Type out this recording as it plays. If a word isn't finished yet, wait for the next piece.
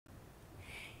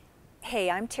Hey,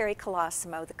 I'm Terry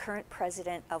Colosimo, the current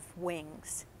president of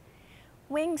WINGS.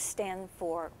 WINGS stand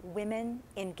for Women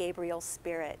in Gabriel's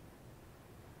Spirit.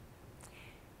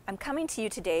 I'm coming to you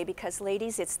today because,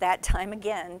 ladies, it's that time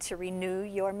again to renew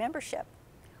your membership,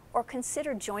 or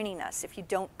consider joining us if you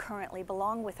don't currently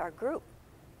belong with our group.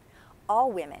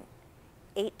 All women,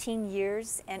 18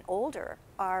 years and older,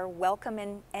 are welcome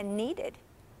and needed.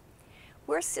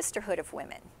 We're a sisterhood of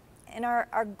women, and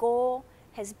our goal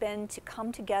has been to come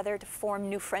together to form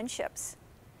new friendships,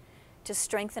 to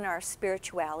strengthen our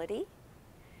spirituality,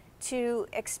 to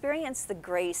experience the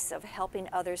grace of helping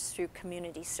others through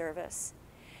community service,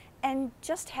 and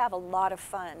just have a lot of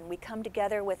fun. We come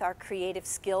together with our creative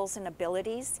skills and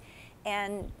abilities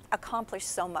and accomplish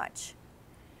so much.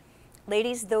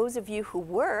 Ladies, those of you who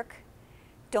work,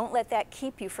 don't let that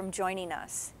keep you from joining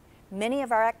us. Many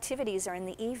of our activities are in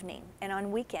the evening and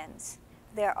on weekends.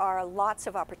 There are lots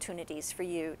of opportunities for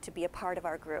you to be a part of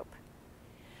our group.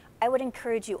 I would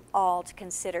encourage you all to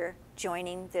consider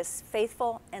joining this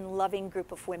faithful and loving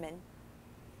group of women.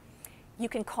 You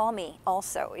can call me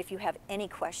also if you have any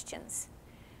questions.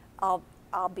 I'll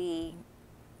be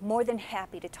more than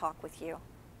happy to talk with you.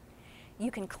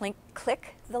 You can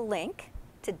click the link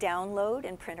to download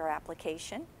and print our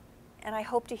application, and I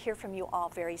hope to hear from you all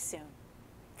very soon.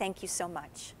 Thank you so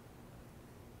much.